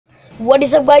What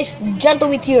is up, guys?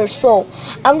 Gentleman here. So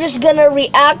I'm just gonna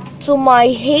react to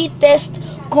my hatest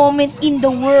comment in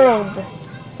the world,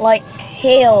 like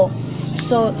hell.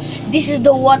 So this is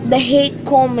what the hate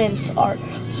comments are.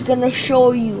 Just gonna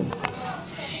show you.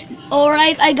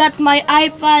 Alright, I got my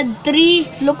iPad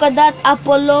 3. Look at that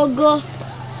Apple logo.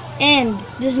 And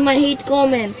this is my hate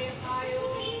comment.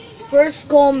 First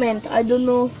comment, I don't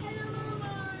know.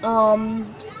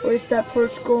 Where's that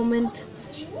first comment?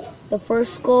 The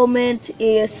first comment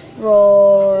is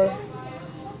for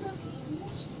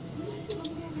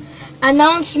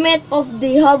announcement of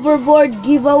the hoverboard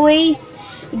giveaway.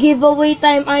 Giveaway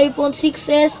time iPhone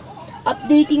 6s.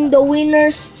 Updating the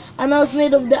winners.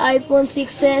 Announcement of the iPhone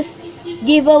 6s.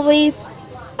 Giveaway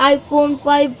iPhone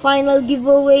 5 final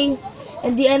giveaway.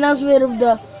 And the announcement of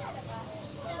the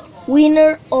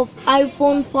winner of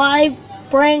iPhone 5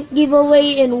 prank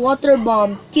giveaway and water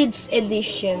bomb kids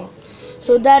edition.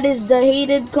 So that is the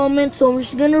hated comment, so I'm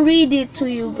just gonna read it to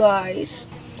you guys.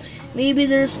 Maybe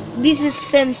this is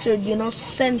censored,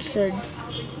 censored.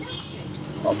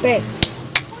 Okay,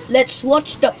 let's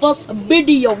watch the first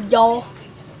video, y'all.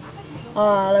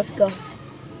 Let's go.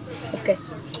 Okay.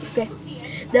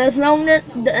 The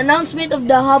announcement of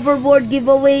the hoverboard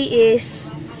giveaway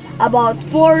is about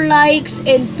 4 likes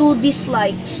and 2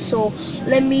 dislikes. So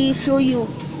let me show you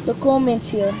the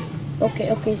comments here.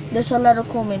 Okay, there's a lot of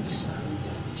comments.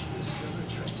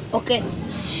 Okay,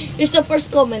 here's the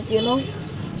first comment,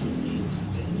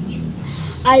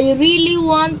 I really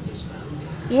want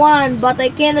one, but I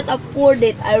cannot afford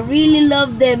it. I really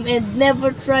love them and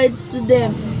never tried to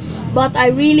them, but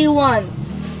I really want.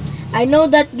 I know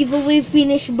that giveaway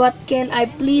finished, but can I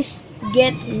please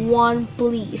get one,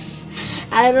 please?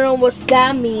 I don't know what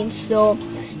that means, so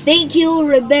thank you,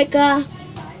 Rebecca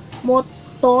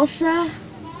Matosa,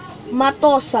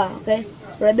 okay?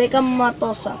 Rebecca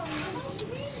Matosa.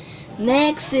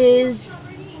 Next is,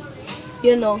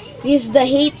 this is the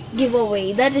hate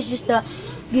giveaway. That is just the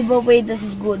giveaway that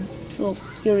is good. So,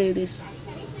 here it is.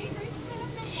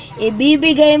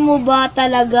 Ibibigay mo ba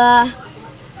talaga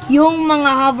yung mga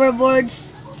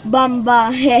hoverboards, Bamba?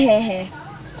 Hehehe.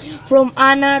 From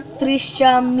Anna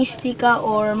Tricia Mystica,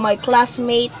 or my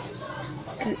classmate.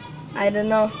 I don't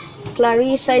know.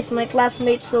 Clarissa is my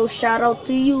classmate, so shout out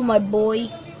to you, my boy,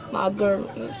 my girl.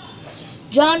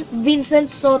 John Vincent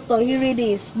Soto, here it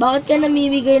is. Bakit ka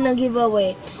namimigay ng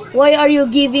giveaway? Why are you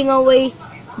giving away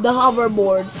the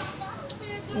hoverboards?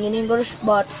 In English,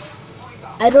 but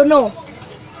I don't know.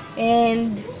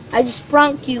 And I just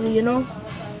prank you,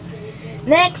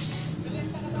 Next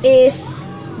is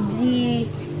the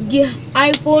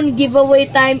iPhone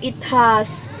giveaway time. It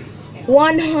has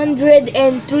 103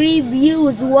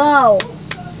 views. Wow.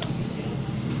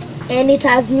 And it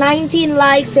has 19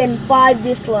 likes and 5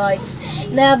 dislikes.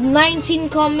 And I have 19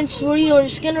 comments for you. I'm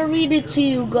just gonna read it to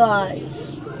you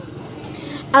guys.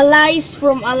 Alice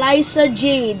from Eliza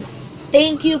Jade.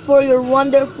 Thank you for your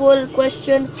wonderful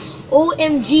question.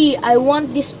 OMG, I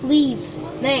want this, please.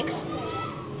 Next.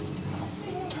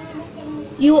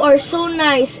 You are so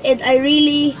nice and I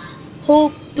really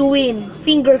hope to win.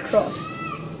 Finger crossed.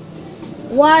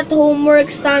 What homework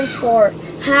stands for?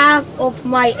 Half of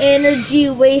my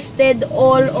energy wasted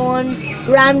all on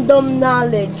random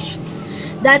knowledge.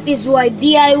 That is why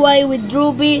DIY with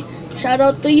Ruby. Shout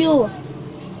out to you.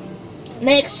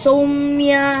 Next,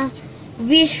 Somya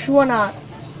Vishwanath.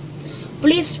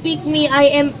 Please pick me.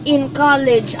 I am in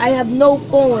college. I have no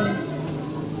phone.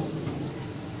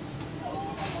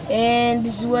 And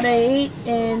this is what I hate.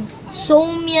 And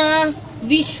Somya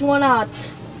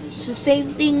Vishwanath. It's the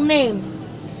same thing name.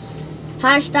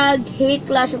 Hashtag hate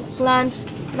Clash of Clans.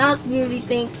 Not really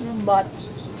thankful, but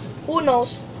who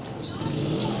knows.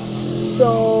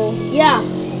 So yeah,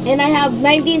 and I have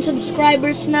 19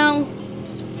 subscribers now.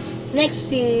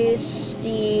 Next is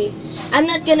I'm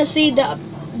not gonna say the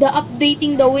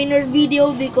updating the winner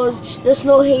video because there's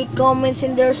no hate comments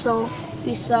in there, so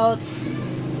peace out.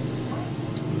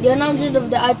 The announcement of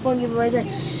the iPhone giveaway.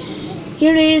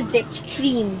 Here is the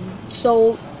extreme.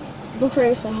 So don't try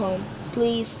this at home,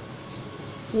 please.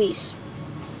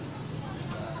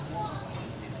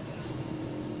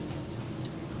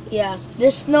 Yeah,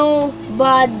 there's no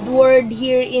bad word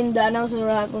here in the announcement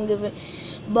of iPhone giveaway,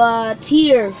 but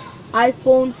here,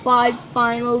 iPhone 5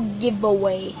 final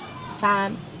giveaway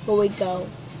time. Here we go.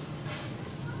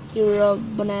 Here a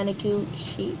banana cute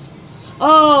sheep.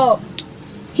 Oh,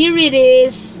 here it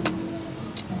is.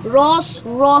 Ross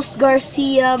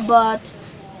Garcia, but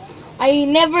I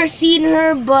never seen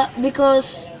her, but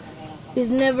because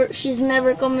she's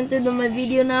never commented on my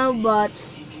video now, but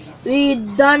we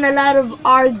done a lot of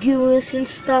arguments and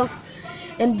stuff,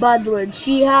 and bad words.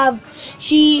 She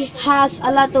has a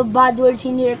lot of bad words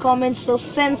in her comments, so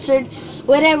censored.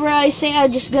 Whatever I say, I'm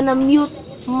just gonna mute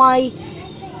my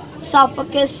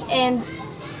esophagus, and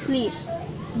please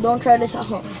don't try this at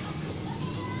home.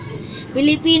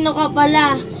 Pilipino ka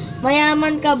pala,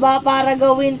 mayaman ka ba para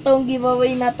gawin tong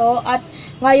giveaway na to? At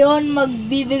ngayon,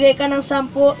 magbibigay ka ng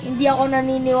 10. Hindi ako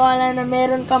naniniwala na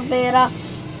meron kang pera,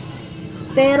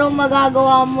 pero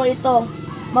magagawa mo ito.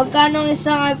 Magkano ang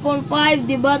isang iPhone 5?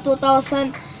 Diba?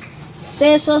 2,000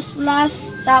 pesos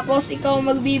plus. Tapos ikaw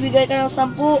magbibigay ka ng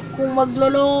 10. Kung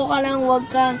magloloko ka lang, huwag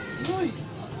kang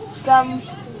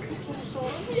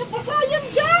Pasayang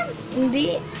dyan!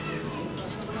 Hindi.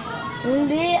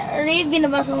 Ray,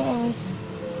 binabasa mo kung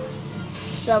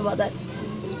so about that.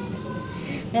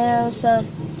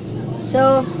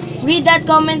 So read that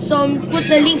comment. So put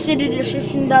the links in the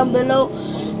description down below.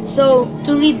 So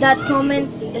to read that comment,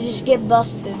 I just get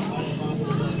busted.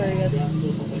 Sorry guys.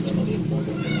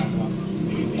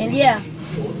 And yeah,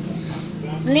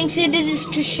 links in the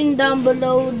description down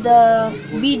below the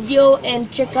video,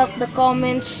 and check out the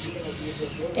comments.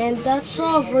 And that's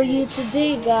all for you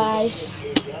today, guys.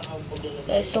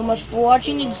 Thanks so much for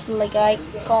watching. You just like,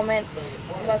 comment.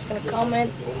 You guys gonna comment.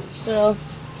 So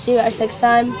see you guys next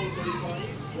time.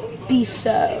 Peace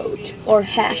out, or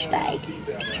hashtag.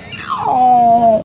 Oh.